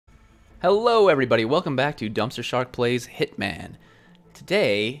Hello everybody, welcome back to DumpsterShark Plays Hitman.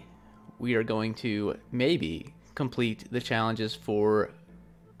 Today, we are going to maybe complete the challenges for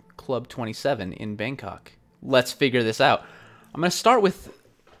Club 27 in Bangkok. Let's figure this out. I'm going to start with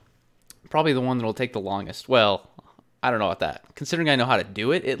probably the one that will take the longest. Well, I don't know about that. Considering I know how to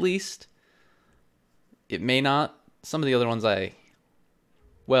do it, at least. It may not. Some of the other ones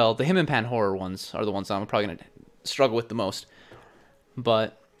well, the Hitman horror ones are the ones I'm probably going to struggle with the most.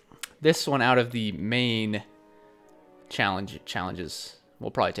 But this one out of the main challenges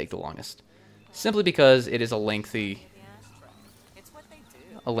will probably take the longest. Simply because it is a lengthy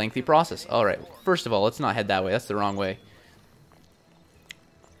process. Alright, first of all, let's not head that way. That's the wrong way.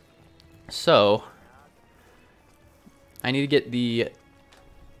 So, I need to get the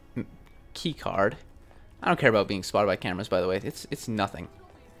key card. I don't care about being spotted by cameras, by the way. It's nothing.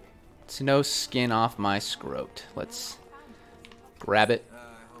 It's no skin off my scrot. Let's grab it.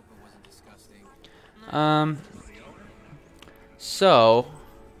 So,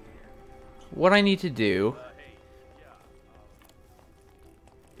 what I need to do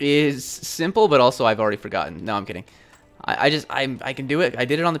is simple, but also I've already forgotten. No, I'm kidding. I can do it. I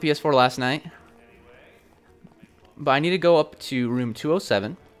did it on the PS4 last night. But I need to go up to room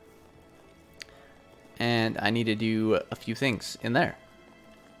 207. And I need to do a few things in there.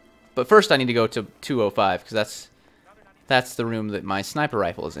 But first I need to go to 205, because that's the room that my sniper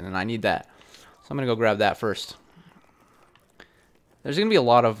rifle is in, and I need that. So I'm going to go grab that first. There's going to be a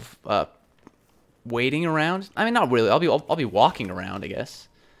lot of waiting around. I mean, not really. I'll be walking around, I guess.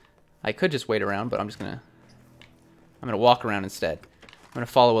 I could just wait around, but I'm going to walk around instead. I'm going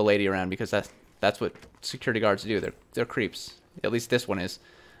to follow a lady around because that's what security guards do. They're creeps. At least this one is.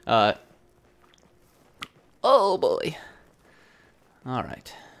 Oh boy. All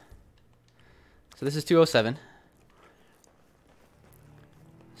right. So this is 207.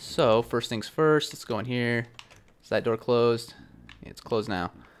 So, first things first, let's go in here. Is that door closed? Yeah, it's closed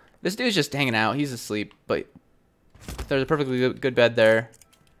now. This dude's just hanging out. He's asleep, but there's a perfectly good bed there.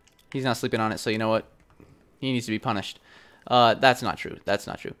 He's not sleeping on it, so you know what? He needs to be punished. That's not true. That's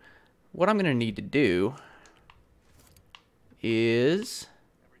not true. What I'm going to need to do is...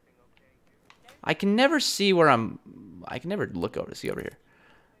 I can never see where I'm... I can never look over to see over here.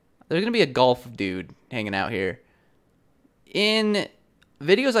 There's going to be a golf dude hanging out here. In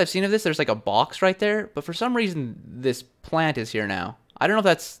videos I've seen of this, there's like a box right there, but for some reason this plant is here now. I don't know if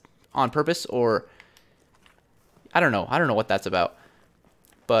that's on purpose or I don't know what that's about,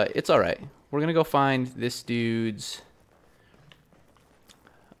 but it's alright. We're gonna go find this dude's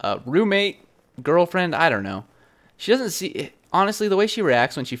roommate, girlfriend, I don't know. She doesn't see, honestly, the way she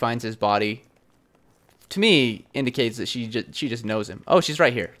reacts when she finds his body to me indicates that she just knows him. Oh, she's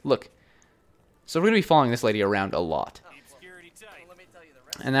right here, look. So we're gonna be following this lady around a lot.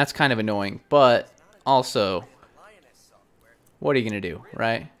 And that's kind of annoying, but also, what are you going to do,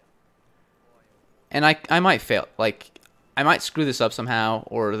 right? And I might fail. Like, I might screw this up somehow,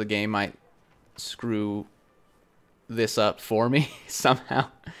 or the game might screw this up for me somehow.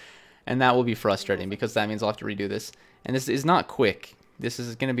 And that will be frustrating, because that means I'll have to redo this. And this is not quick. This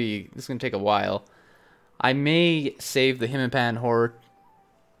is going to take a while. I may save the Hitman horror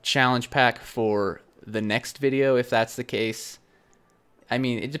challenge pack for the next video, if that's the case. I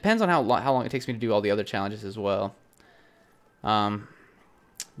mean, it depends on how long it takes me to do all the other challenges as well.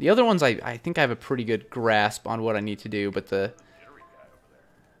 The other ones, I think I have a pretty good grasp on what I need to do, but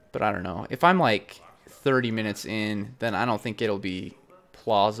I don't know. If I'm like 30 minutes in, then I don't think it'll be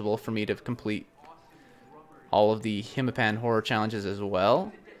plausible for me to complete all of the Hitman horror challenges as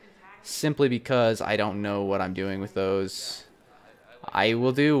well, simply because I don't know what I'm doing with those.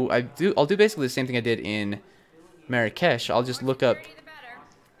 I'll do basically the same thing I did in Marrakesh. I'll just look up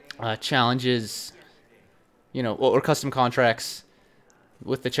challenges, you know, or custom contracts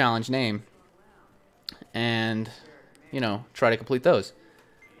with the challenge name, and, you know, try to complete those.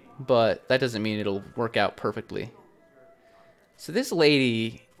 But that doesn't mean it'll work out perfectly. So this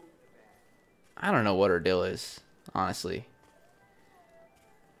lady, I don't know what her deal is, honestly.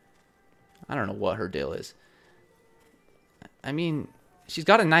 I don't know what her deal is. I mean, she's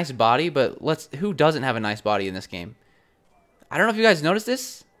got a nice body, but who doesn't have a nice body in this game? I don't know if you guys noticed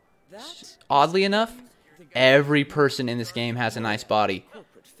this. Oddly enough, every person in this game has a nice body.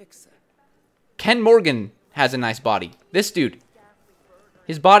 Ken Morgan has a nice body. This dude,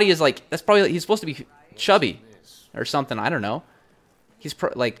 his body is like, he's supposed to be chubby or something. I don't know. He's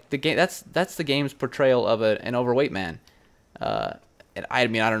like the game. That's the game's portrayal of an overweight man. And I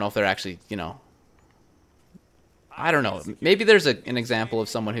mean, I don't know if they're actually, you know, I don't know. Maybe there's an example of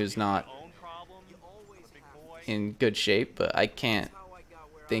someone who's not in good shape, but I can't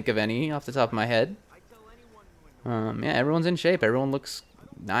think of any off the top of my head. Yeah, everyone's in shape. Everyone looks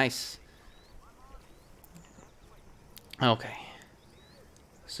nice. Okay.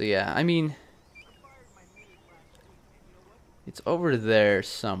 So yeah, I mean, it's over there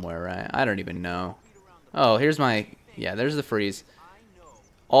somewhere, right? I don't even know. Oh, here's my... Yeah, there's the freeze.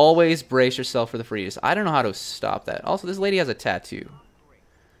 Always brace yourself for the freeze. I don't know how to stop that. Also, this lady has a tattoo.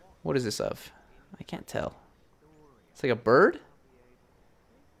 What is this of? I can't tell. It's like a bird?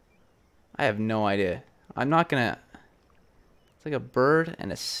 I have no idea. I'm not gonna... It's like a bird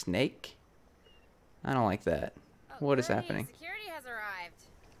and a snake? I don't like that. What is happening? Security has arrived.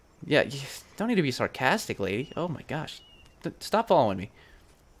 Yeah, you don't need to be sarcastic, lady. Oh my gosh. Stop following me.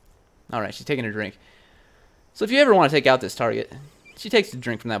 Alright, she's taking a drink. So if you ever want to take out this target, she takes a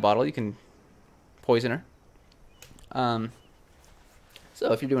drink from that bottle, you can poison her.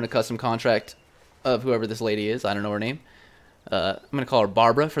 So if you're doing a custom contract of whoever this lady is, I don't know her name. I'm going to call her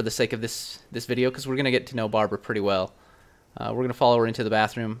Barbara for the sake of this video, because we're going to get to know Barbara pretty well. We're going to follow her into the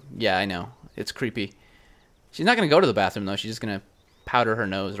bathroom. Yeah, I know. It's creepy. She's not going to go to the bathroom, though. She's just going to powder her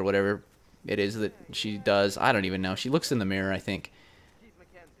nose or whatever it is that she does. I don't even know. She looks in the mirror, I think.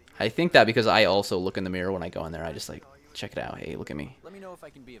 I think that because I also look in the mirror when I go in there. I just like, check it out. Hey, look at me. Let me know if I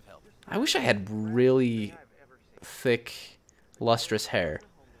can be of help. I wish I had really thick, lustrous hair.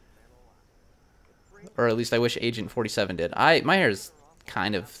 Or at least I wish Agent 47 did. My hair is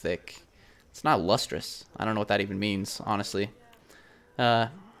kind of thick. It's not lustrous. I don't know what that even means, honestly. Yeah,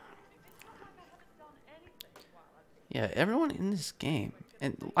 everyone in this game.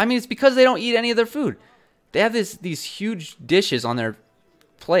 And I mean, it's because they don't eat any of their food. They have these huge dishes on their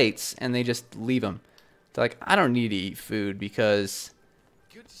plates, and they just leave them. They're like, I don't need to eat food because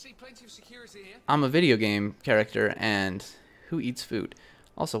Good to see plenty of security here. I'm a video game character, and who eats food?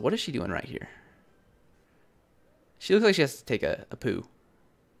 Also, what is she doing right here? She looks like she has to take a poo.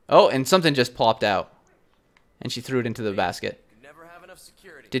 Oh, and something just plopped out. And she threw it into the basket. Never have enough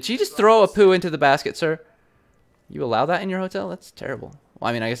security. Did she just throw a poo into the basket, sir? You allow that in your hotel? That's terrible. Well,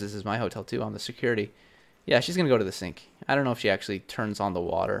 I mean, I guess this is my hotel, too. I'm the security. Yeah, she's going to go to the sink. I don't know if she actually turns on the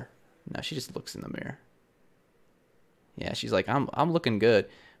water. No, she just looks in the mirror. Yeah, she's like, I'm looking good.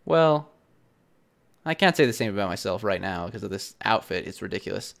 Well, I can't say the same about myself right now because of this outfit. It's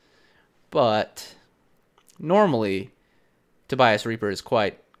ridiculous. But normally, Tobias Reaper is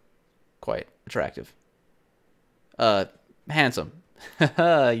quite attractive. Handsome.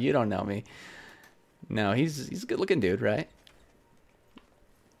 You don't know me. No, he's a good-looking dude, right?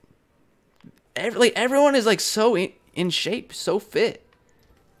 Everyone is like so in shape, so fit.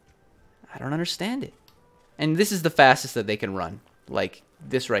 I don't understand it. And this is the fastest that they can run. Like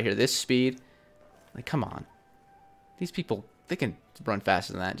this right here, this speed. Like, come on. These people, they can run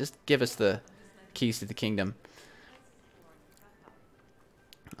faster than that. Just give us the keys to the kingdom.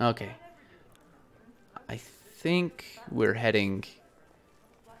 Okay. I think we're heading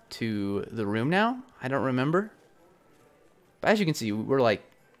to the room now. I don't remember. But as you can see, we're like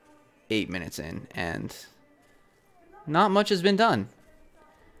 8 minutes in, and not much has been done.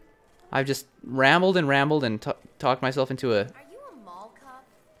 I've just rambled and talked myself into Are you a mall cop?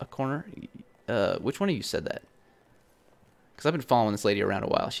 a corner. Which one of you said that? Because I've been following this lady around a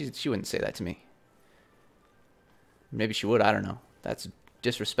while. She wouldn't say that to me. Maybe she would. I don't know. That's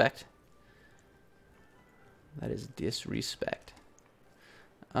disrespect. That is disrespect.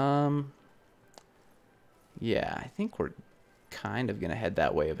 Yeah, I think we're kind of gonna head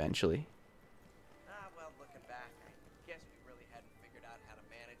that way eventually. Well, looking back, I guess we really hadn't figured out how to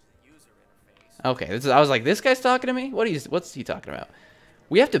manage the user interface. Okay, I was like, this guy's talking to me? What's he talking about?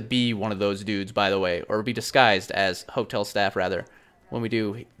 We have to be one of those dudes, by the way, or be disguised as hotel staff, rather, when we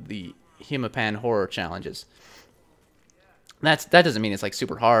do the Hitman horror challenges. That doesn't mean it's like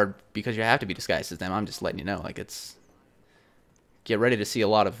super hard because you have to be disguised as them. I'm just letting you know, like, it's... Get ready to see a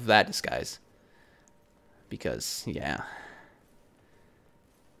lot of that disguise. Because, yeah.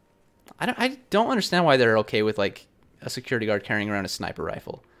 I don't understand why they're okay with, like, a security guard carrying around a sniper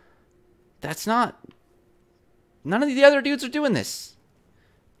rifle. That's not... None of the other dudes are doing this.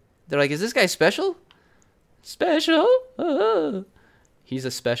 They're like, is this guy special? Special? He's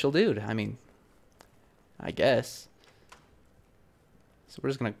a special dude. I mean, I guess. So we're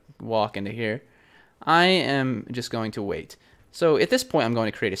just going to walk into here. I am just going to wait. So at this point, I'm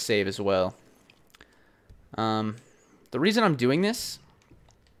going to create a save as well. The reason I'm doing this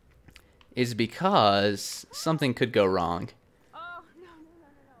is because something could go wrong.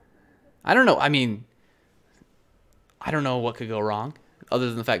 I don't know. I mean, I don't know what could go wrong, other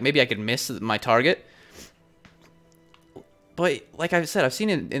than the fact maybe I could miss my target. But like I've said, I've seen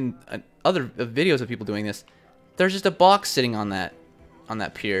it in other videos of people doing this. There's just a box sitting on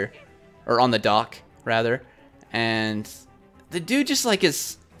that pier, or on the dock rather, and the dude just like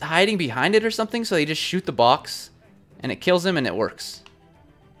is hiding behind it or something. So they just shoot the box, and it kills him, and it works.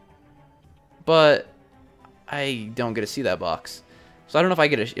 But I don't get to see that box, so I don't know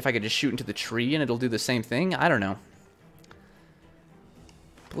if I could just shoot into the tree and it'll do the same thing. I don't know.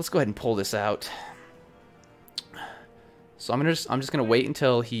 But let's go ahead and pull this out. So I'm just gonna wait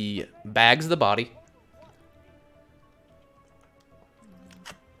until he bags the body.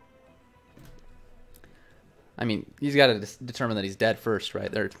 I mean, he's got to determine that he's dead first,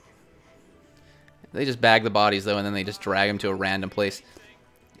 right? They just bag the bodies though, and then they just drag him to a random place.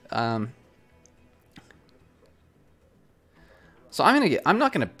 So I'm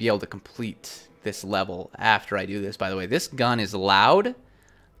not gonna be able to complete this level after I do this. By the way, this gun is loud.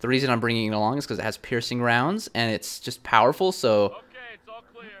 The reason I'm bringing it along is because it has piercing rounds, and it's just powerful. So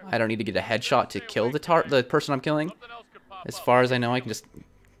I don't need to get a headshot to kill the person I'm killing. As far as I know, I can just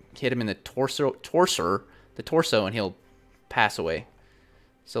hit him in the torso, and he'll pass away.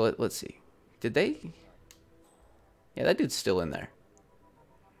 So let's see. Did they? Yeah, that dude's still in there.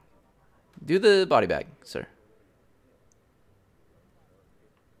 Do the body bag, sir.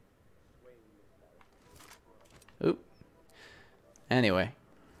 Oop. Anyway.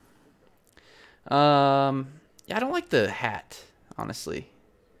 Yeah, I don't like the hat, honestly.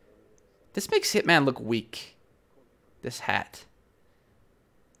 This makes Hitman look weak. This hat.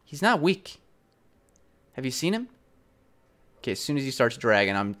 He's not weak. Have you seen him? Okay, as soon as he starts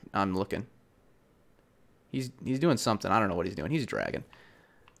dragging, I'm looking. He's doing something. I don't know what he's doing. He's dragging.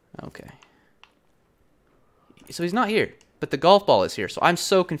 Okay. So he's not here, but the golf ball is here. So I'm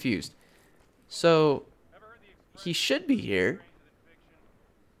so confused. So he should be here.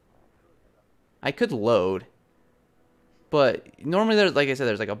 I could load, but normally there's, like I said,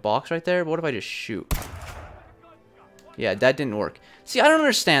 there's like a box right there. But what if I just shoot? Yeah, that didn't work. See, I don't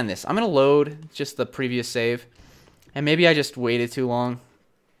understand this. I'm gonna load just the previous save, and maybe I just waited too long.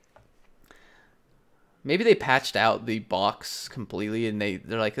 Maybe they patched out the box completely, and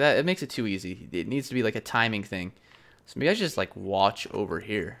they're like, that it makes it too easy. It needs to be like a timing thing. So maybe I should just like watch over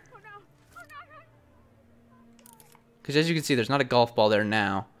here, because as you can see, there's not a golf ball there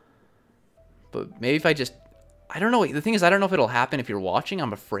now. But maybe if I just, I don't know. The thing is, I don't know if it'll happen if you're watching.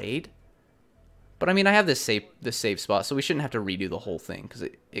 I'm afraid. But I mean, I have this save spot, so we shouldn't have to redo the whole thing, because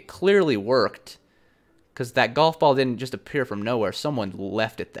it clearly worked. Because that golf ball didn't just appear from nowhere. Someone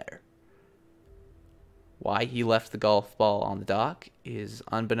left it there. Why he left the golf ball on the dock is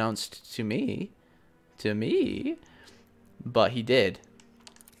unbeknownst to me. But he did.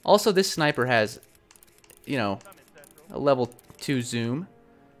 Also, this sniper has, you know, a level 2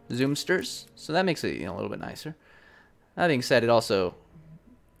 zoomsters, so that makes it, you know, a little bit nicer. That being said,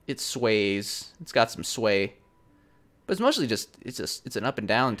 it sways. It's got some sway, but it's mostly just it's an up and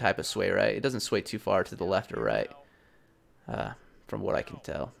down type of sway, right? It doesn't sway too far to the left or right, from what I can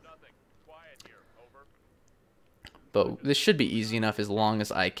tell. But this should be easy enough as long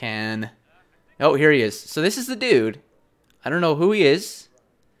as I can. Oh, here he is. So this is the dude. I don't know who he is.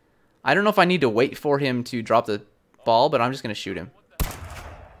 I don't know if I need to wait for him to drop the ball, but I'm just gonna shoot him.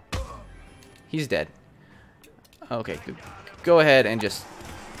 He's dead. Okay, go ahead and just...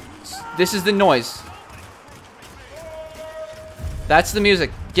 This is the noise. That's the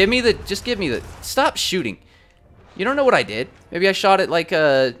music. Just give me the... Stop shooting. You don't know what I did. Maybe I shot it like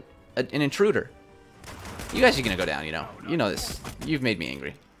an intruder. You guys are gonna go down, you know. You know this. You've made me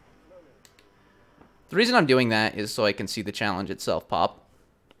angry. The reason I'm doing that is so I can see the challenge itself pop.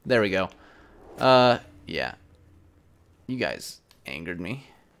 There we go. Yeah. You guys angered me.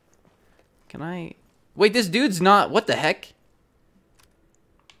 Can I... Wait, this dude's not... What the heck?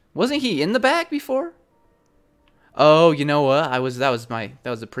 Wasn't he in the back before? Oh, you know what? That was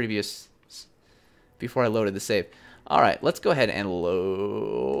the previous... Before I loaded the save. Alright, let's go ahead and let's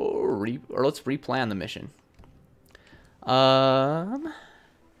replan the mission.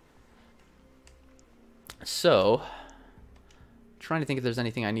 So... Trying to think if there's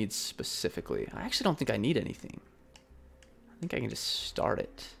anything I need specifically. I actually don't think I need anything. I think I can just start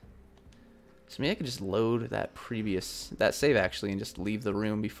it. So maybe I could just load that save actually and just leave the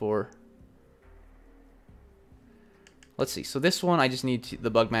room before. Let's see. So this one I just need the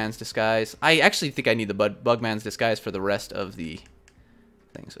Bugman's disguise. I actually think I need the Bugman's disguise for the rest of the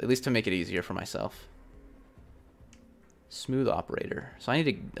things, at least to make it easier for myself. Smooth operator. So I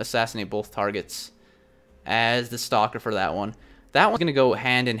need to assassinate both targets as the stalker for that one. That one's gonna go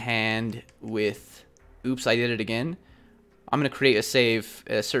hand in hand with oops, I did it again. I'm gonna create a save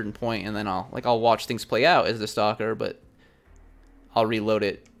at a certain point, and then I'll watch things play out as the stalker, but I'll reload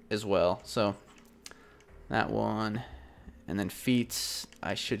it as well. So that one, And then feet,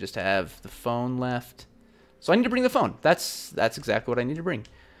 I should just have the phone left. So I need to bring the phone. That's exactly what I need to bring.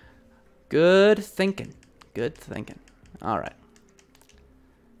 Good thinking. Good thinking. All right.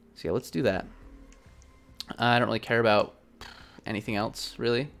 So yeah, let's do that. I don't really care about anything else,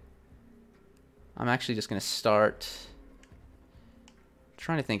 really. I'm actually just going to start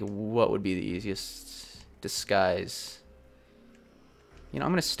trying to think of what would be the easiest disguise. You know,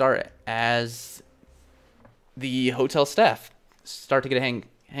 I'm going to start as the hotel staff. Start to get a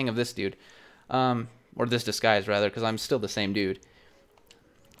hang of this dude. Or this disguise, rather, because I'm still the same dude.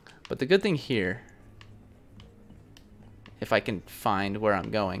 But the good thing here, if I can find where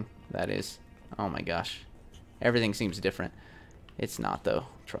I'm going, that is. Oh my gosh. Everything seems different. It's not, though.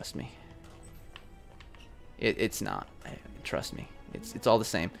 Trust me. It's not. Trust me. It's all the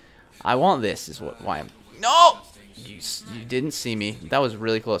same. I want this is why I'm... No! You didn't see me. That was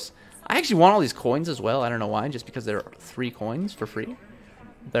really close. I actually want all these coins as well. I don't know why. Just because there are 3 coins for free.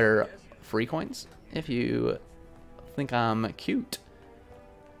 They're free coins. If you think I'm cute,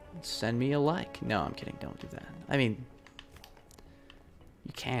 send me a like. No, I'm kidding. Don't do that. I mean,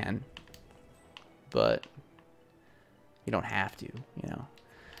 you can, but you don't have to, you know.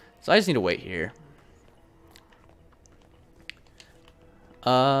 So I just need to wait here.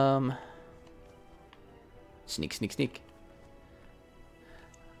 Sneak, sneak, sneak.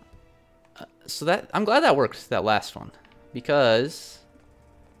 So that, I'm glad that worked, that last one, because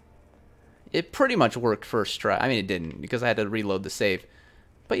it pretty much worked first try. I mean, it didn't, because I had to reload the save.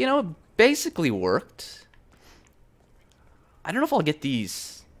 But, you know, it basically worked. I don't know if I'll get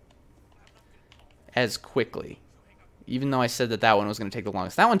these as quickly, even though I said that that one was going to take the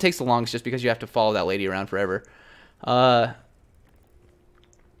longest. That one takes the longest just because you have to follow that lady around forever.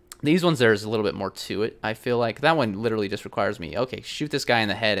 These ones, there's a little bit more to it, I feel like. That one literally just requires me, okay, shoot this guy in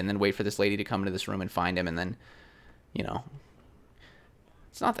the head and then wait for this lady to come into this room and find him, and then, you know.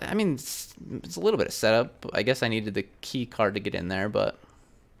 It's not that, I mean, it's a little bit of setup. I guess I needed the key card to get in there, but,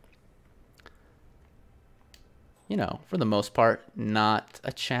 you know, for the most part, not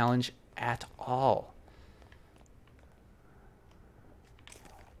a challenge at all.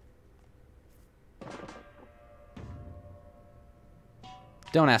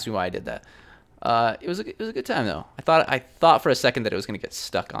 Don't ask me why I did that. It was a good time though. I thought for a second that it was gonna get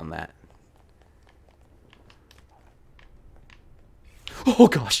stuck on that. Oh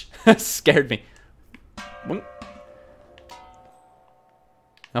gosh, that scared me.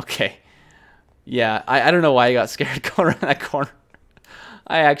 Okay. Yeah, I don't know why I got scared going around that corner.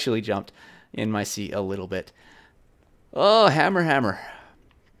 I actually jumped in my seat a little bit. Oh, hammer, hammer.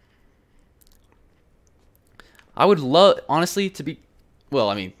 I would love, honestly, to be... Well,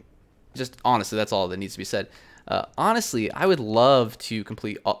 I mean, just honestly, that's all that needs to be said. Honestly, I would love to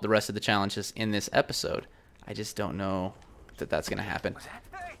complete all the rest of the challenges in this episode. I just don't know that that's going to happen.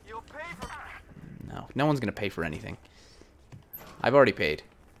 No, no one's going to pay for anything. I've already paid.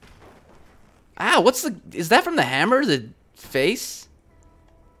 Ow, what's the... Is that from the hammer? The face?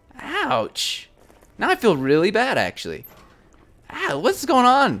 Ouch. Now I feel really bad, actually. Ow, what's going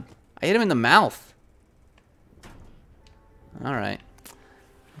on? I hit him in the mouth. Alright.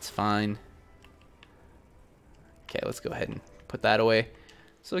 It's fine. Okay, let's go ahead and put that away.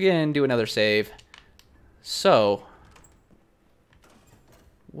 So again, do another save. So,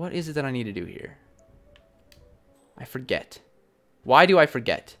 what is it that I need to do here? I forget. Why do I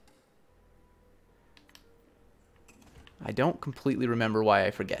forget? I don't completely remember why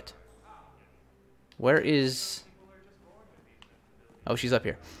I forget. Where is... Oh, she's up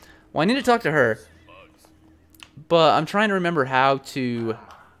here. Well, I need to talk to her. But I'm trying to remember how to...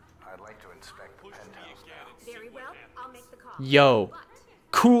 Yo,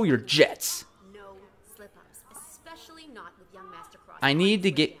 cool your jets. No slip-ups, especially not with young Master Cross. I need to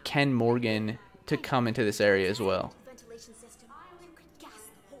get Ken Morgan to come into this area as well. Ventilation system. You could gas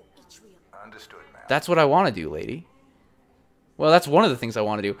the whole atrium. Understood, ma'am. That's what I want to do, lady. Well, that's one of the things I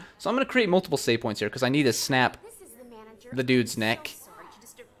want to do. So I'm going to create multiple save points here because I need to snap This is the manager. the dude's neck. So sorry to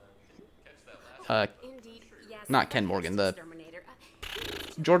disturb. Indeed, yes, Not Ken Morgan, the exterminator.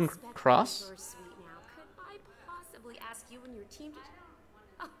 Jordan Cross. Could I possibly ask you and your team to...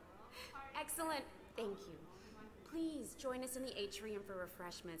 Oh, excellent. Thank you. Please join us in the atrium for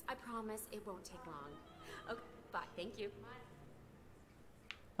refreshments. I promise it won't take long. Okay, bye. Thank you.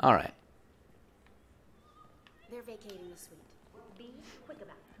 All right. They're vacating the suite. Be quick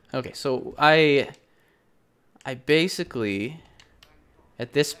about it. Okay, so I basically,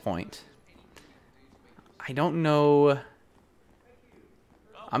 at this point, I don't know.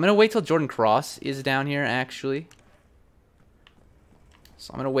 I'm going to wait till Jordan Cross is down here, actually.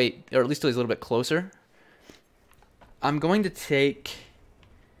 So I'm going to wait, or at least till he's a little bit closer. I'm going to take...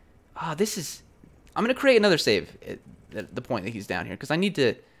 this is... I'm going to create another save at the point that he's down here. Because I need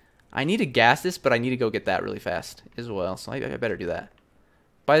to gas this, but I need to go get that really fast as well. So I better do that.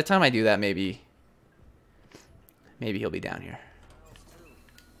 By the time I do that, maybe he'll be down here.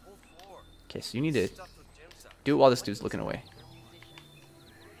 Okay, so you need to do it while this dude's looking away.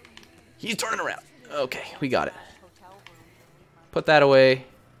 He's turning around. Okay, we got it. Put that away.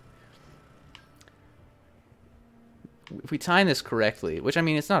 If we time this correctly, which I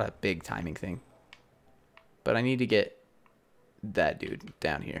mean, it's not a big timing thing, but I need to get that dude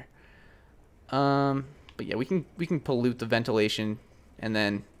down here. But yeah, we can pollute the ventilation, and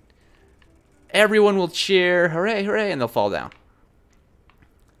then everyone will cheer, hooray, hooray, and they'll fall down.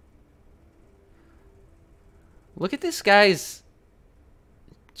 Look at this guy's...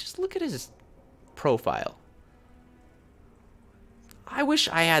 Just look at his profile. I wish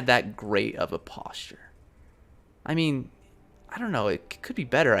I had that great of a posture. I mean, I don't know. It could be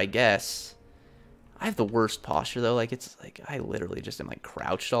better, I guess. I have the worst posture, though. Like, it's like I literally just am, like,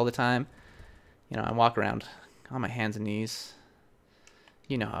 crouched all the time. You know, I walk around on my hands and knees.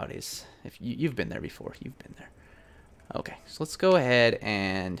 You know how it is. If you've been there before. You've been there. Okay, so let's go ahead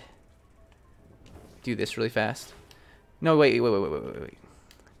and do this really fast. No, wait.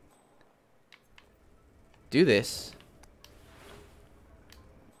 Do this.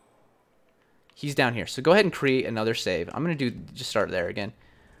 He's down here. So go ahead and create another save. I'm going to just start there again.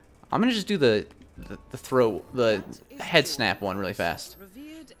 I'm going to just do the head snap one really fast.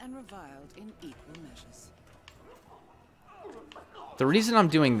 The reason I'm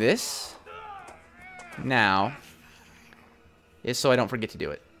doing this now is so I don't forget to do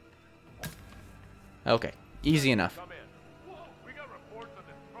it. Okay, easy enough.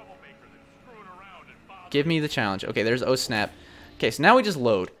 Give me the challenge. Okay, there's O snap. Okay, so now we just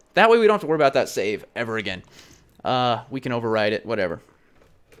load. That way we don't have to worry about that save ever again. We can override it, whatever.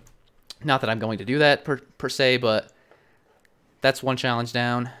 Not that I'm going to do that per se, but that's one challenge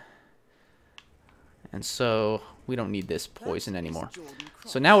down. And so we don't need this poison anymore.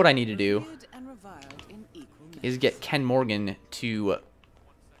 So now what I need to do is get Ken Morgan to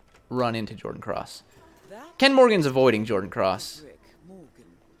run into Jordan Cross. Ken Morgan's avoiding Jordan Cross.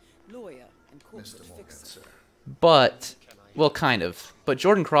 But, well, kind of. But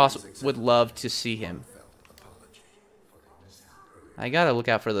Jordan Cross would love to see him. I gotta look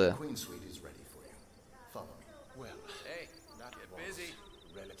out for the...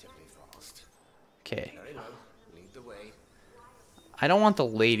 Okay. I don't want the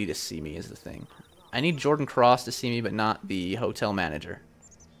lady to see me is the thing. I need Jordan Cross to see me, but not the hotel manager.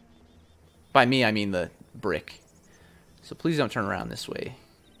 By me, I mean the brick. So please don't turn around this way.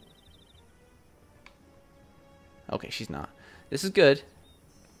 Okay, she's not. This is good.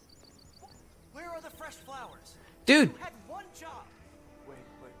 Where are the fresh flowers? Dude! You had one job. Wait,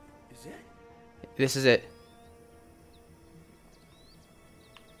 is it? This is it.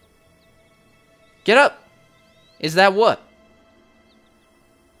 Get up! Is that what?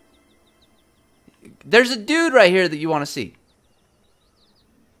 There's a dude right here that you want to see.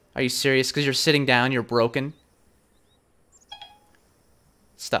 Are you serious? Because you're sitting down, you're broken?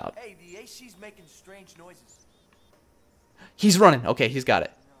 Stop. Hey, the AC's making strange noises. He's running. Okay, he's got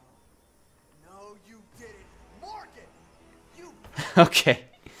it. No, you didn't. Morgan! You... Okay.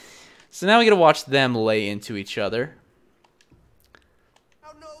 So now we gotta watch them lay into each other.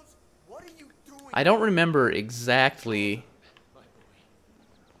 What are you doing? I don't remember exactly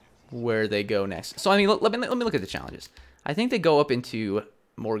where they go next. So I mean, let me look at the challenges. I think they go up into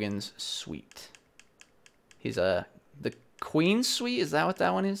Morgan's suite. He's the Queen's suite. Is that what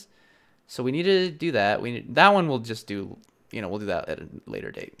that one is? So we need to do that. That one we'll just do. You know, we'll do that at a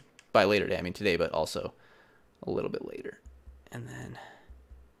later date. By later day, I mean today, but also a little bit later. And then,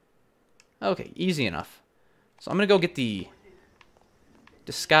 okay, easy enough. So I'm gonna go get the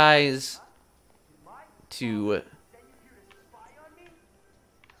disguise to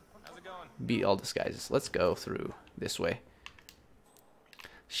beat all disguises. Let's go through this way.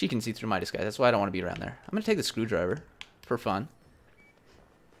 She can see through my disguise. That's why I don't want to be around there. I'm gonna take the screwdriver for fun.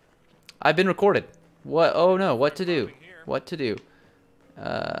 I've been recorded. What? Oh no! What to do? What to do?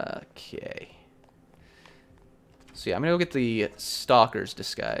 Okay. So yeah, I'm gonna go get the stalker's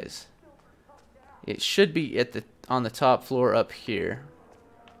disguise. It should be on the top floor up here.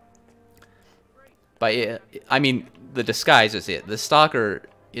 By it, I mean the disguise is it. The stalker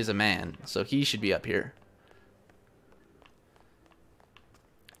is a man, so he should be up here.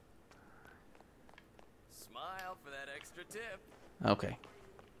 Smile for that extra tip. Okay.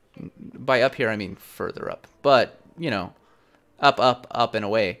 By up here, I mean further up. But, you know, up, and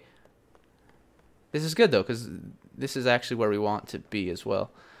away. This is good, though, because this is actually where we want to be as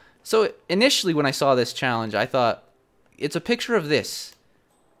well. So initially when I saw this challenge, I thought, it's a picture of this.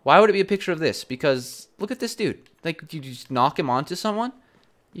 Why would it be a picture of this? Because look at this dude. Like, you just knock him onto someone?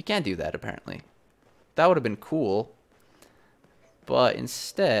 You can't do that, apparently. That would have been cool. But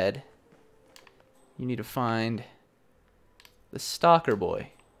instead, you need to find the stalker boy.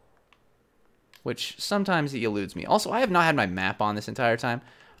 Which sometimes he eludes me. Also, I have not had my map on this entire time.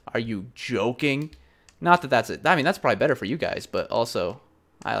 Are you joking? Not that that's it. I mean, that's probably better for you guys, but also,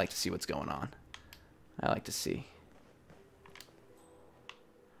 I like to see what's going on. I like to see.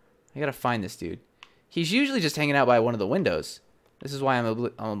 I gotta find this dude. He's usually just hanging out by one of the windows. This is why I'm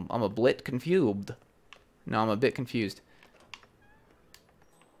a bit confused. No, I'm a bit confused.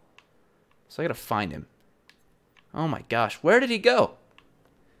 So I gotta find him. Oh my gosh, where did he go?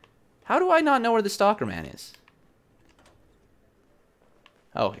 How do I not know where the stalker man is?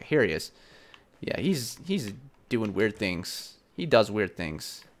 Oh, here he is. Yeah, he's doing weird things. He does weird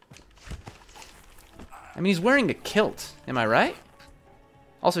things. I mean, he's wearing a kilt. Am I right?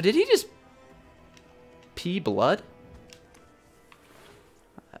 Also, did he just pee blood?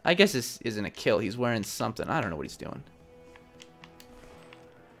 I guess this isn't a kill. He's wearing something. I don't know what he's doing.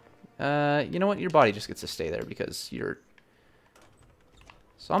 You know what? Your body just gets to stay there because you're...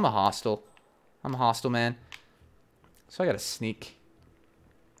 So I'm a hostile. I'm a hostile man. So I gotta sneak.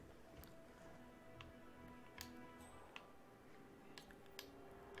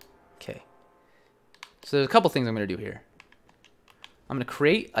 Okay. So there's a couple things I'm gonna do here. I'm going to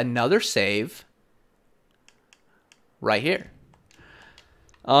create another save right here.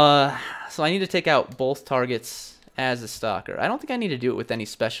 So I need to take out both targets as a stalker. I don't think I need to do it with any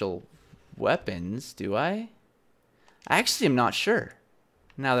special weapons, do I? I actually am not sure,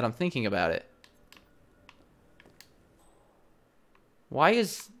 now that I'm thinking about it. Why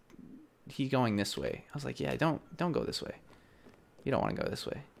is he going this way? I was like, yeah, don't go this way. You don't want to go this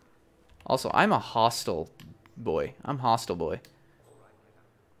way. Also, I'm a hostile boy. I'm hostile boy.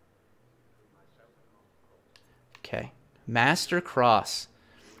 Okay. Master Cross.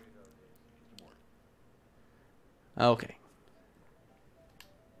 Okay.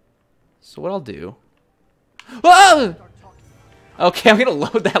 So what I'll do... Oh! Okay, I'm gonna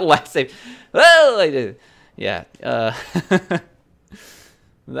load that last save. Oh, I did. Yeah.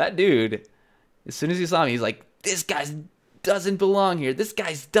 That dude, as soon as he saw me, he's like, this guy doesn't belong here. This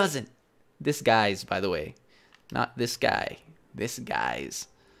guy's doesn't. This guy's, by the way. Not this guy. This guy's.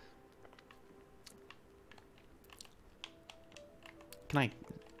 Can I...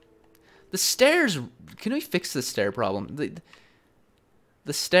 The stairs... Can we fix the stair problem?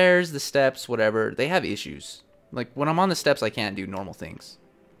 The stairs, the steps, whatever, they have issues. Like, when I'm on the steps, I can't do normal things.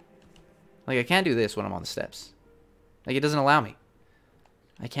 Like, I can't do this when I'm on the steps. Like, it doesn't allow me.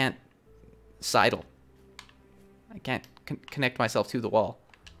 I can't sidle. I can't connect myself to the wall.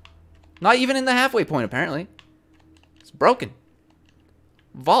 Not even in the halfway point, apparently. It's broken.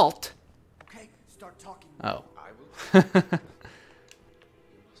 Vault? Okay, start talking. Oh. I will.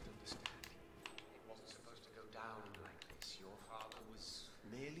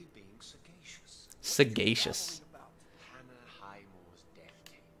 Sagacious.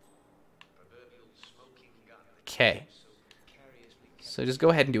 Okay. So just go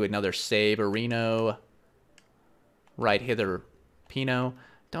ahead and do another save, Reno. Right hither, Pinot.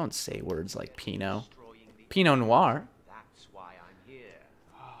 Don't say words like Pinot. Pinot Noir.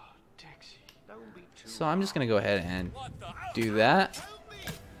 So I'm just going to go ahead and do that.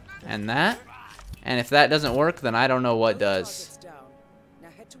 And that. And if that doesn't work, then I don't know what does.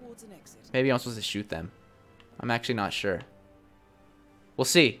 Maybe I'm supposed to shoot them. I'm actually not sure. We'll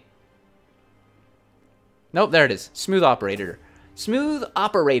see. Nope, there it is. Smooth operator. Smooth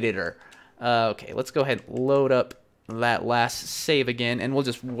operator. Okay, let's go ahead and load up that last save again, and we'll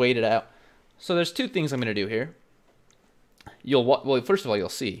just wait it out. So there's two things I'm going to do here. Well, first of all, you'll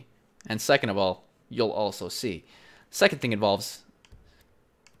see. And second of all, you'll also see. Second thing involves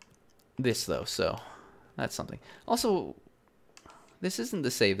this, though, so that's something. Also... This isn't the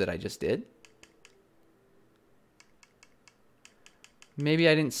save that I just did. Maybe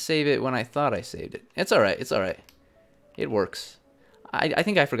I didn't save it when I thought I saved it. It's alright, it's alright. It works. I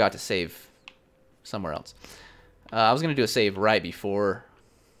think I forgot to save somewhere else. I was going to do a save right before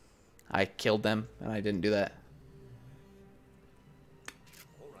I killed them, and I didn't do that.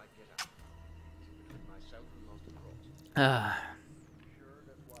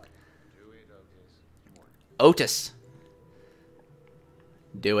 Otis.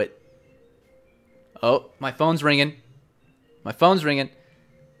 Do it. Oh, my phone's ringing. My phone's ringing.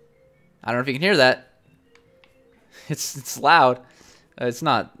 I don't know if you can hear that. It's loud. It's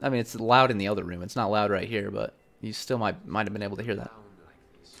not. I mean, it's loud in the other room. It's not loud right here, but You still might have been able to hear that.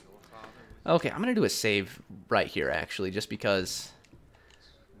 Okay, I'm gonna do a save right here, actually, just because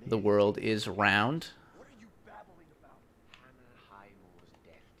the world is round.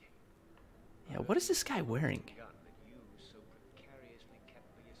 Yeah, what is this guy wearing?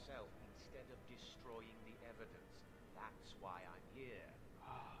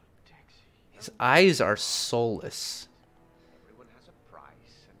 His eyes are soulless.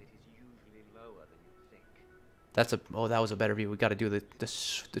 That's a... Oh, that was a better view. We got to do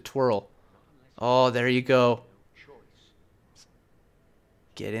the twirl. Oh, there you go.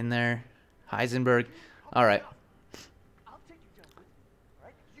 Get in there. Heisenberg. All right.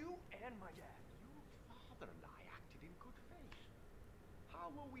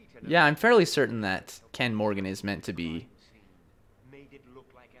 Yeah, I'm fairly certain that Ken Morgan is meant to be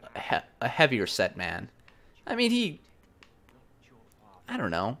a heavier set man. I mean, I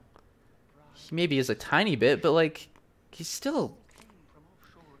don't know. He maybe is a tiny bit, but, like, he's still...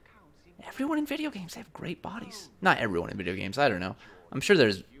 Everyone in video games, they have great bodies. Not everyone in video games, I don't know. I'm sure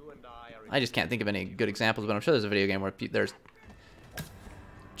there's... I just can't think of any good examples, but I'm sure there's a video game where there's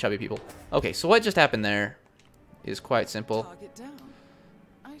chubby people. Okay, so what just happened there is quite simple. Target down.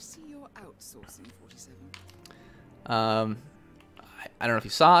 I see you're outsourcing 47. I don't know if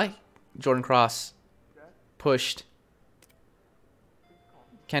you saw, Jordan Cross pushed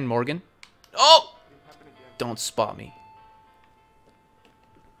Ken Morgan. Oh! Don't spot me.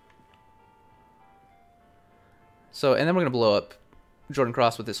 So, and then we're going to blow up Jordan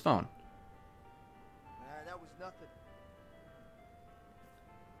Cross with his phone. That was nothing.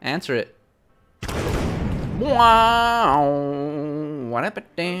 Answer it. Wow. What happened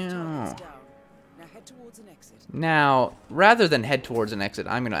down? Now head towards an exit. Now, rather than head towards an exit,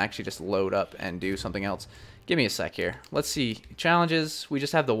 I'm going to actually just load up and do something else. Give me a sec here. Let's see. Challenges. We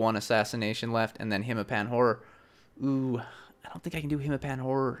just have the one assassination left, and then Hitman Horror. Ooh, I don't think I can do Hitman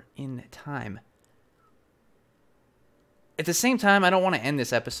Horror in time. At the same time, I don't want to end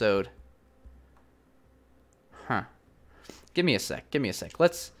this episode. Huh. Give me a sec. Give me a sec.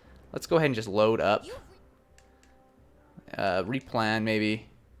 Let's go ahead and just load up. Replan, maybe.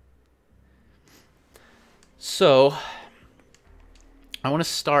 So, I want to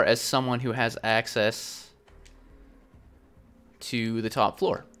start as someone who has access to the top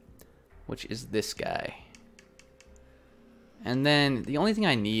floor, which is this guy. And then the only thing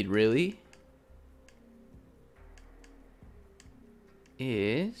I need, really,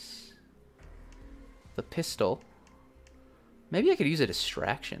 is the pistol. Maybe I could use a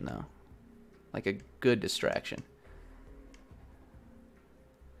distraction, though. Like a good distraction.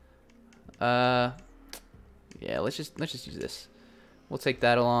 Yeah, let's just use this. We'll take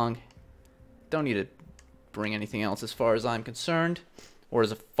that along. Don't need to bring anything else as far as I'm concerned, or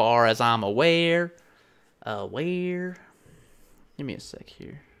as far as I'm aware. Give me a sec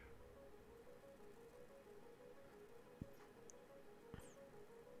here.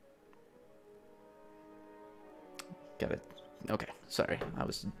 Got it. Okay, sorry. I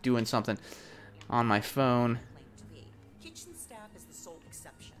was doing something on my phone. Kitchen staff is the sole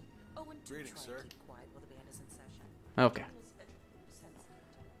exception. Oh, and Greetings, sir. keep quiet while the band is in session. Okay.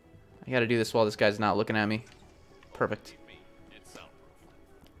 I gotta do this while this guy's not looking at me. Perfect. It's soundproof.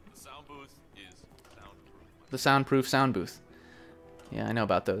 The sound booth is soundproof. The soundproof sound booth. Yeah, I know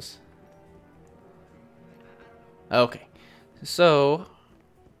about those. Okay. So,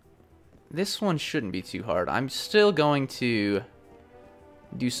 this one shouldn't be too hard. I'm still going to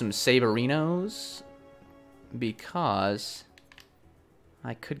do some Saberinos because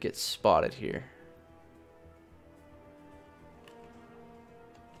I could get spotted here.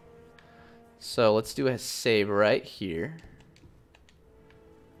 So let's do a save right here.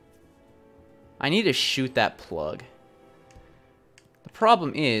 I need to shoot that plug. The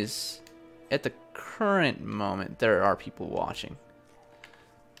problem is, at the current moment, there are people watching.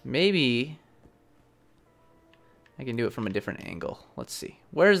 Maybe I can do it from a different angle. Let's see.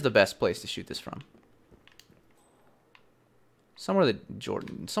 Where's the best place to shoot this from? Somewhere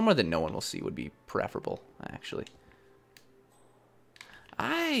that no one will see would be preferable, actually.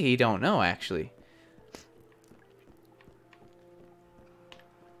 I don't know, actually.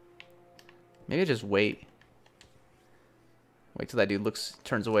 Maybe I just wait. Wait till that dude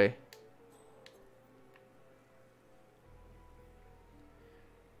turns away.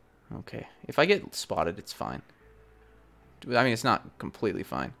 Okay. If I get spotted, it's fine. I mean, it's not completely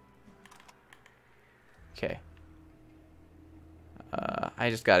fine. Okay. I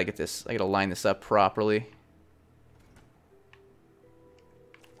just gotta get this. I gotta line this up properly.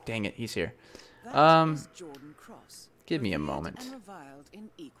 Dang it, he's here. Jordan Cross, give me a revered moment. and reviled in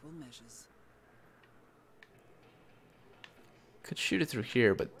equal measures. Could shoot it through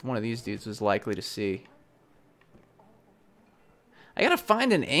here, but one of these dudes was likely to see. I gotta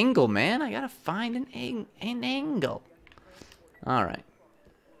find an angle, man. I gotta find an angle. Alright.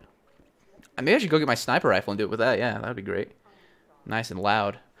 Maybe I should go get my sniper rifle and do it with that. Yeah, that would be great. Nice and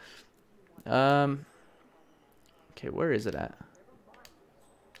loud. Okay, where is it at?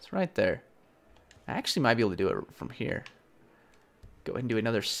 It's right there. I actually might be able to do it from here. Go ahead and do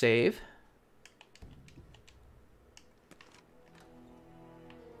another save.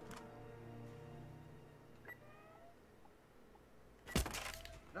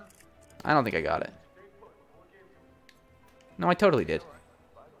 I don't think I got it. No, I totally did.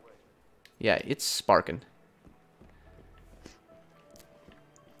 Yeah, it's sparking.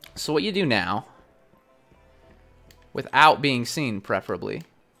 So what you do now, without being seen preferably,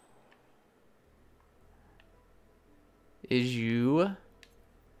 is you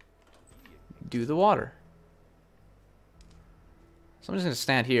do the water. So I'm just going to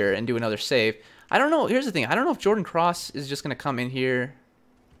stand here and do another save. I don't know. Here's the thing. I don't know if Jordan Cross is just going to come in here.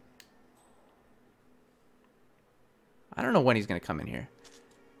 I don't know when he's going to come in here.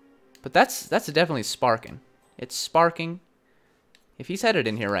 But that's definitely sparking. It's sparking. If he's headed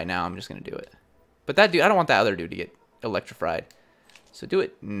in here right now, I'm just going to do it. But that dude, I don't want that other dude to get electrified. So do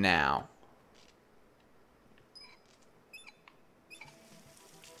it now.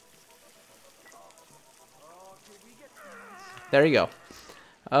 There you go.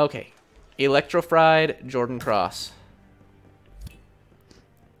 Okay. Electrified Jordan Cross.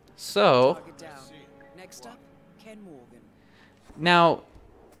 So, Next up, Ken Morgan. now,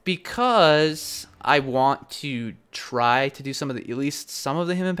 because I want to try to do some of the, at least some of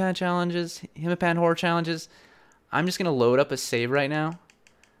the Hitman challenges, Hitman horror challenges, I'm just gonna load up a save right now.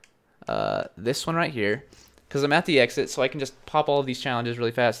 This one right here, because I'm at the exit, so I can just pop all of these challenges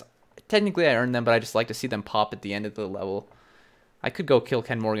really fast. Technically, I earned them, but I just like to see them pop at the end of the level. I could go kill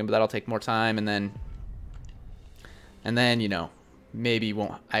Ken Morgan, but that'll take more time, and then you know, maybe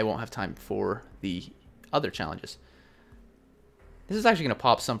I won't have time for the other challenges. This is actually going to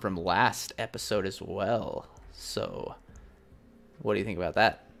pop some from last episode as well. So, what do you think about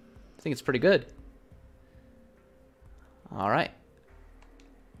that? I think it's pretty good. All right.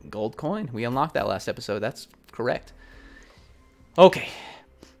 Gold coin. We unlocked that last episode. That's correct. Okay.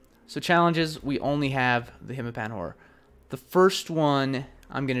 So challenges, we only have the Hitman horror. The first one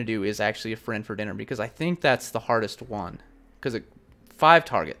I'm going to do is actually a friend for dinner because I think that's the hardest one. Because 5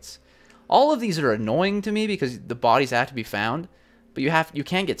 targets. All of these are annoying to me because the bodies have to be found. But you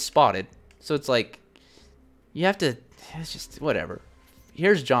can't get spotted. So it's like, you have to, it's just, whatever.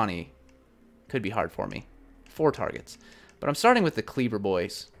 Here's Johnny. Could be hard for me. 4 targets. But I'm starting with the Cleaver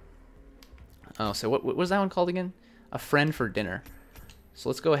Boys. Oh, so what was that one called again? A friend for dinner. So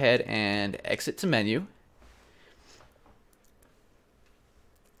let's go ahead and exit to menu.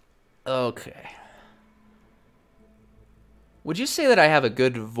 Okay. Would you say that I have a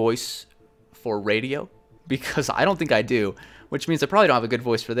good voice for radio? Because I don't think I do. Which means I probably don't have a good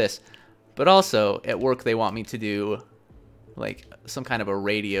voice for this. But also, at work, they want me to do, like, some kind of a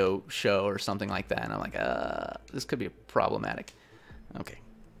radio show or something like that. And I'm like, this could be problematic. Okay.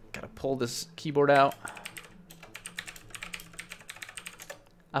 Gotta pull this keyboard out.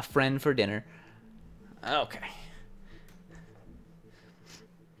 A friend for dinner. Okay.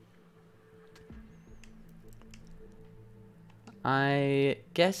 I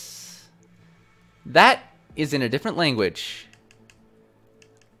guess that is in a different language.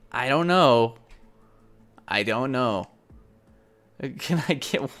 I don't know. I don't know. Can I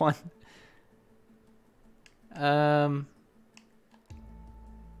get one?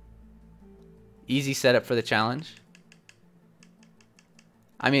 Easy setup for the challenge.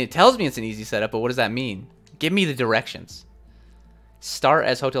 I mean, it tells me it's an easy setup, but what does that mean? Give me the directions. Start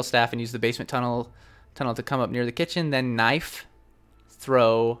as hotel staff and use the basement tunnel to come up near the kitchen, then knife,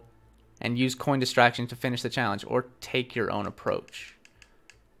 throw, and use coin distraction to finish the challenge, or take your own approach.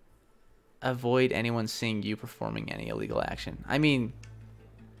 Avoid anyone seeing you performing any illegal action. I mean,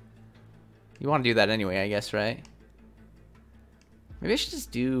 you want to do that anyway, I guess, right? Maybe I should just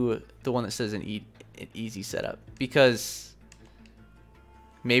do the one that says an easy setup, because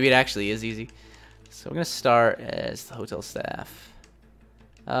maybe it actually is easy. So we're going to start as the hotel staff.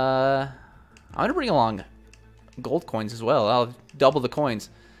 I'm going to bring along gold coins as well. I'll double the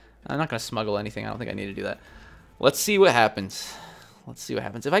coins. I'm not going to smuggle anything. I don't think I need to do that. Let's see what happens. Let's see what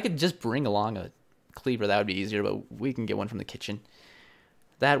happens. If I could just bring along a cleaver, that would be easier, but we can get one from the kitchen.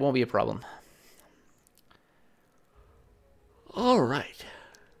 That won't be a problem. All right.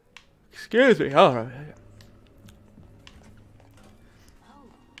 Excuse me. All right. Oh,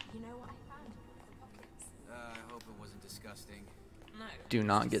 you know what I found in one of the pockets? I hope it wasn't disgusting. Do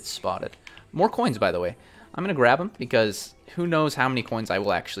not get spotted. More coins, by the way. I'm going to grab them because who knows how many coins I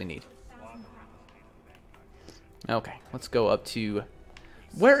will actually need. Okay, let's go up to...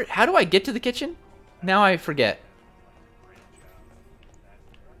 Where? How do I get to the kitchen? Now I forget.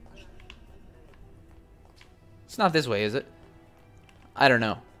 It's not this way, is it? I don't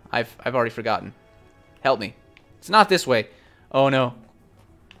know. I've already forgotten. Help me. It's not this way. Oh no.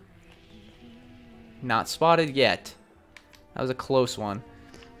 Not spotted yet. That was a close one.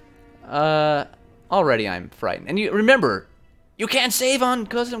 Already I'm frightened. And you remember, you can't save on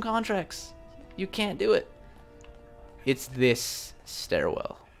custom contracts. You can't do it. It's this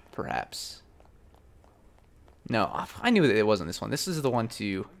stairwell, perhaps. No, I knew that it wasn't this one. This is the one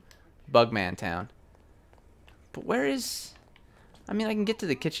to Bugman Town. But where is... I mean, I can get to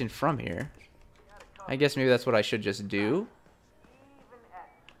the kitchen from here. I guess maybe that's what I should just do.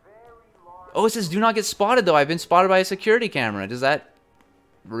 Oh, it says do not get spotted, though. I've been spotted by a security camera. Does that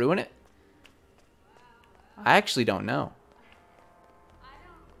ruin it? I actually don't know.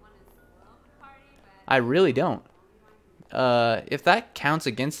 I really don't. If that counts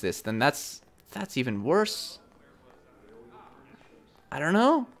against this, then that's even worse. I don't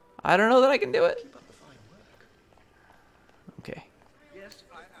know. I don't know that I can do it. Okay.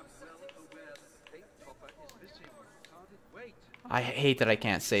 I hate that I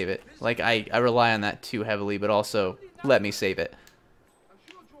can't save it. Like, I rely on that too heavily, but also let me save it.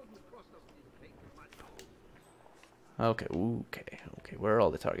 Okay, okay. Where are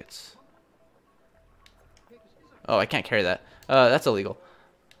all the targets? Oh, I can't carry that. That's illegal.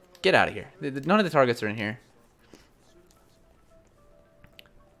 Get out of here. None of the targets are in here.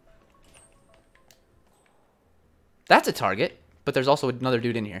 That's a target, but there's also another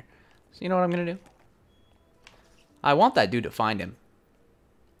dude in here. So you know what I'm going to do? I want that dude to find him.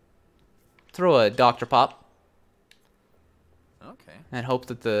 Throw a Dr. Pop. Okay. And hope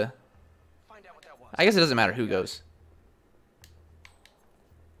that the... I guess it doesn't matter who goes.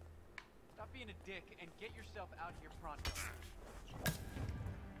 Stop being a dick and get yourself out here pronto.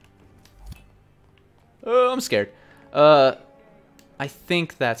 Oh, I'm scared. I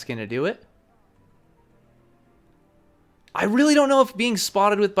think that's going to do it. I really don't know if being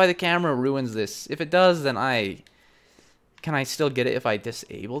spotted with by the camera ruins this. If it does, then can I still get it if I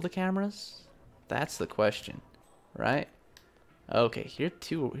disable the cameras? That's the question, right? Okay, here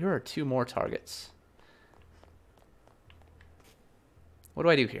are two more targets. What do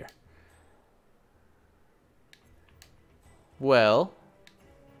I do here? Well,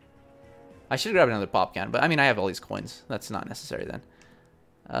 I should grab another pop can, but I mean I have all these coins. That's not necessary then.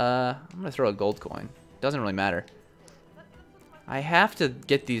 I'm gonna throw a gold coin. Doesn't really matter. I have to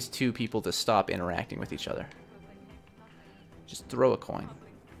get these two people to stop interacting with each other. Just throw a coin.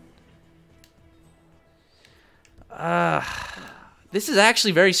 This is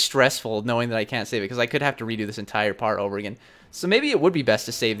actually very stressful knowing that I can't save it because I could have to redo this entire part over again. So maybe it would be best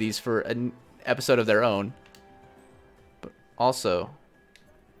to save these for an episode of their own. But also...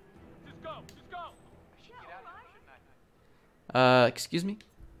 excuse me?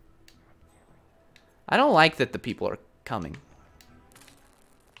 I don't like that the people are coming.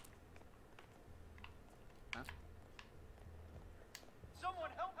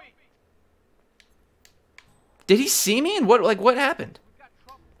 Did he see me? And what happened?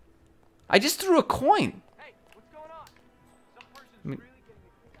 I just threw a coin. Hey, what's going on? Some person's I mean, really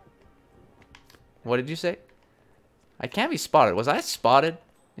getting me. what did you say? I can't be spotted. Was I spotted?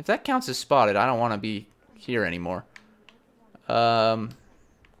 If that counts as spotted, I don't want to be here anymore.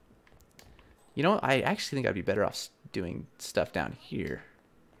 You know, I actually think I'd be better off doing stuff down here.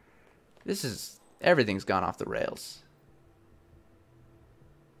 Everything's gone off the rails.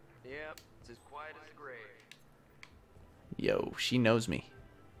 Yep, it's as quiet as the grave. Yo, she knows me.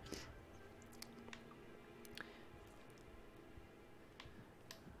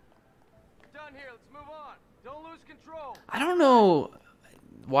 Done here, let's move on. Don't lose control. I don't know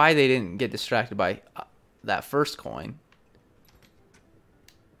why they didn't get distracted by that first coin.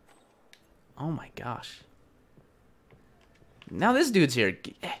 Oh my gosh. Now this dude's here.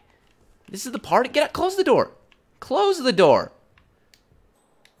 This is the party. Get out. Close the door. Close the door.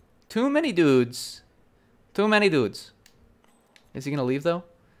 Too many dudes. Too many dudes. Is he gonna leave though?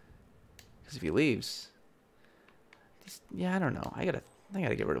 Because if he leaves, yeah, I don't know. I gotta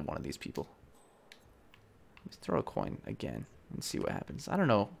get rid of one of these people. Let's throw a coin again and see what happens. I don't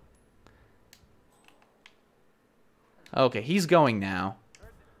know. Okay, he's going now.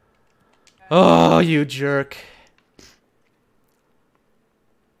 Oh, you jerk.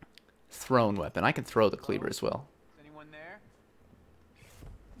 Thrown weapon. I can throw the cleaver as well. Is anyone there?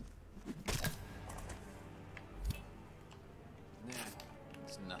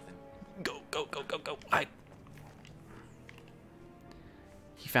 Go, go, go, go, go.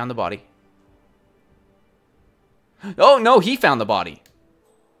 He found the body. Oh, no, he found the body.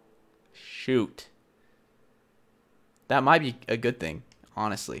 Shoot. That might be a good thing,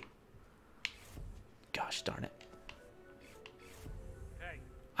 honestly. Gosh darn it.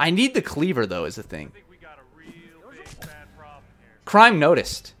 I need the cleaver, though, is the thing. Crime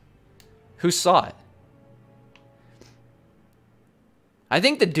noticed. Who saw it? I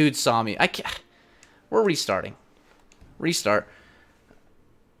think the dude saw me. I can't. We're restarting. Restart.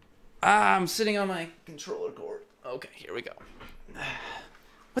 I'm sitting on my controller cord. Okay, here we go.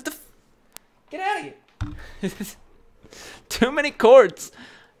 What the f... Get out of here. Too many cords.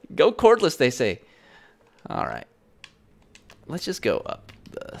 Go cordless, they say. Alright. Let's just go up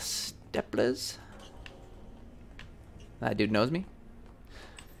the stepless. That dude knows me.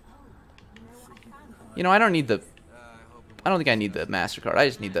 You know, I don't need the... I don't think I need the MasterCard. I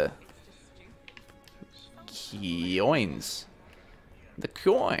just need the... coins. The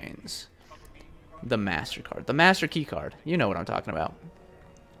coins. The MasterCard. The Master Key Card. You know what I'm talking about.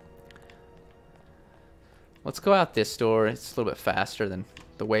 Let's go out this door. It's a little bit faster than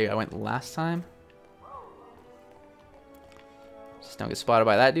the way I went last time. Just don't get spotted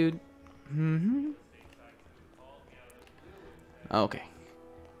by that dude. Okay.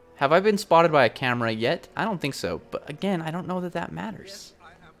 Have I been spotted by a camera yet? I don't think so. But again, I don't know that that matters.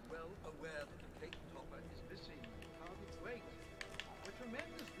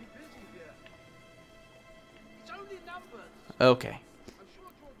 Okay.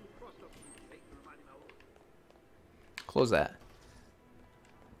 Close that.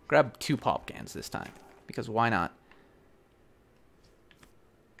 Grab 2 pop cans this time. Because why not?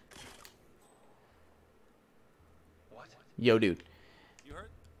 What? Yo, dude. You hurt?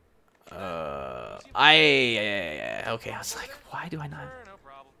 Okay, I was like, why do I not? Sure, no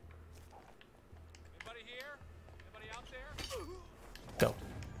problem. Anybody here? Anybody out there? Go.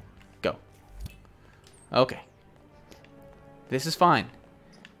 Go. Okay. This is fine.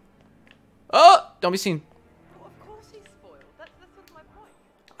 Oh! Don't be seen. Well, of course he's spoiled. That's sort of my point.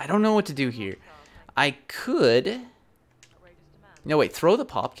 I don't know what to do here. I could... Outrageous demand. No, wait. Throw the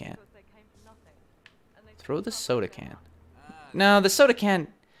pop can. Because they came from nothing. And they Throw the soda can. No, the soda can...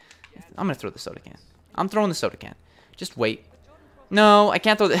 I'm going to throw the soda can. I'm throwing the soda can. Just wait. No, I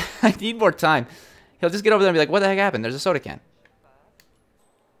can't throw the... I need more time. He'll just get over there and be like, what the heck happened? There's a soda can.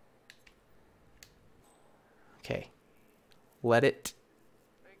 Okay. Let it...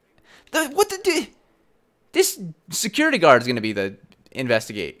 This security guard is going to be the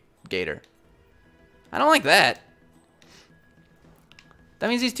investigator. I don't like that. That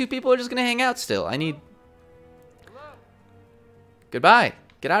means these 2 people are just going to hang out still. I need... Goodbye.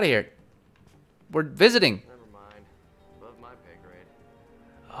 Get out of here. We're visiting. Never mind. Above my pay grade.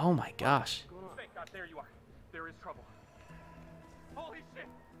 Oh my gosh. Thank God, there you are. There is trouble. Holy shit!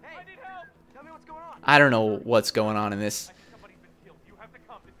 Hey, I need help! Tell me what's going on. I don't know what's going on in this. I think somebody's been killed. You have to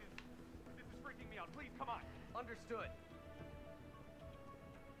come. This is freaking me out. Please, come on. Understood.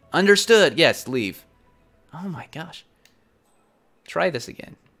 Understood. Yes, leave. Oh my gosh. Try this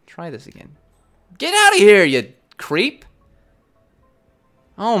again. Try this again. Get out of here, you creep.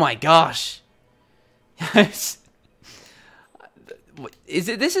 Oh my gosh. Yes. Is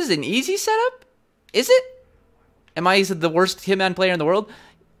it? This is an easy setup? Is it? Am I the worst Hitman player in the world?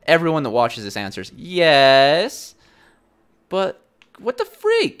 Everyone that watches this answers yes. But what the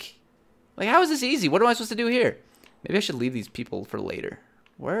freak? Like, how is this easy? What am I supposed to do here? Maybe I should leave these people for later.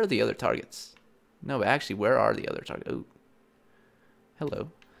 Where are the other targets? No, but actually, where are the other targets? Oh. Hello.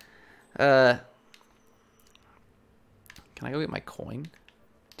 Can I go get my coin?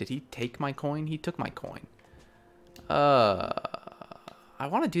 Did he take my coin? He took my coin. I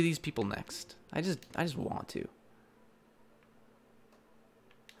want to do these people next. I just want to.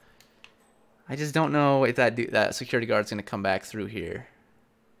 I just don't know if that security guard's gonna come back through here.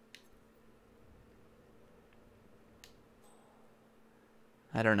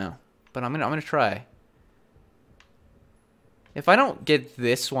 I don't know, but I'm gonna try. If I don't get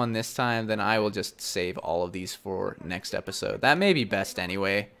this one this time, then I will just save all of these for next episode. That may be best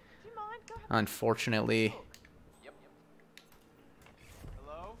anyway. Unfortunately.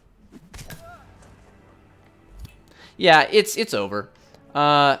 Hello? Yeah, it's over.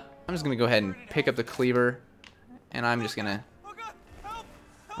 I'm just gonna go ahead and pick up the cleaver, and I'm just gonna...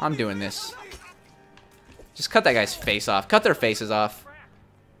 I'm doing this. Just cut that guy's face off. Cut their faces off.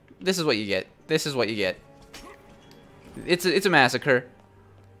 This is what you get. This is what you get. It's a massacre.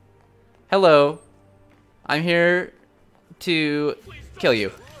 Hello. I'm here to kill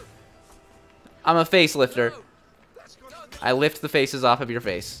you. I'm a facelifter. I lift the faces off of your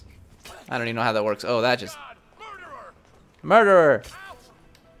face. I don't even know how that works. Oh, that just... Murderer!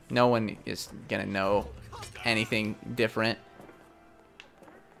 No one is gonna know anything different.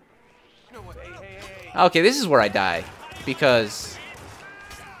 Okay, this is where I die. Because...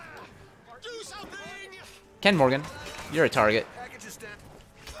 Ken Morgan, you're a target.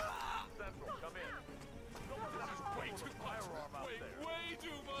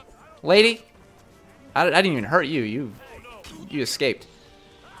 Lady? I didn't even hurt you. You escaped.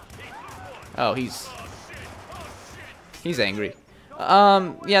 Oh, he's angry.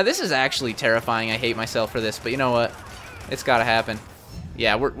 Yeah, this is actually terrifying. I hate myself for this, but you know what? It's gotta happen.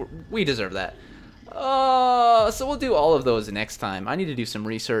 Yeah, we deserve that. So we'll do all of those next time. I need to do some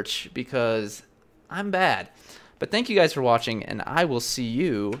research because I'm bad. But thank you guys for watching, and I will see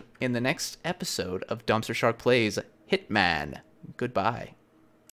you in the next episode of Dumpster Shark Plays Hitman. Goodbye.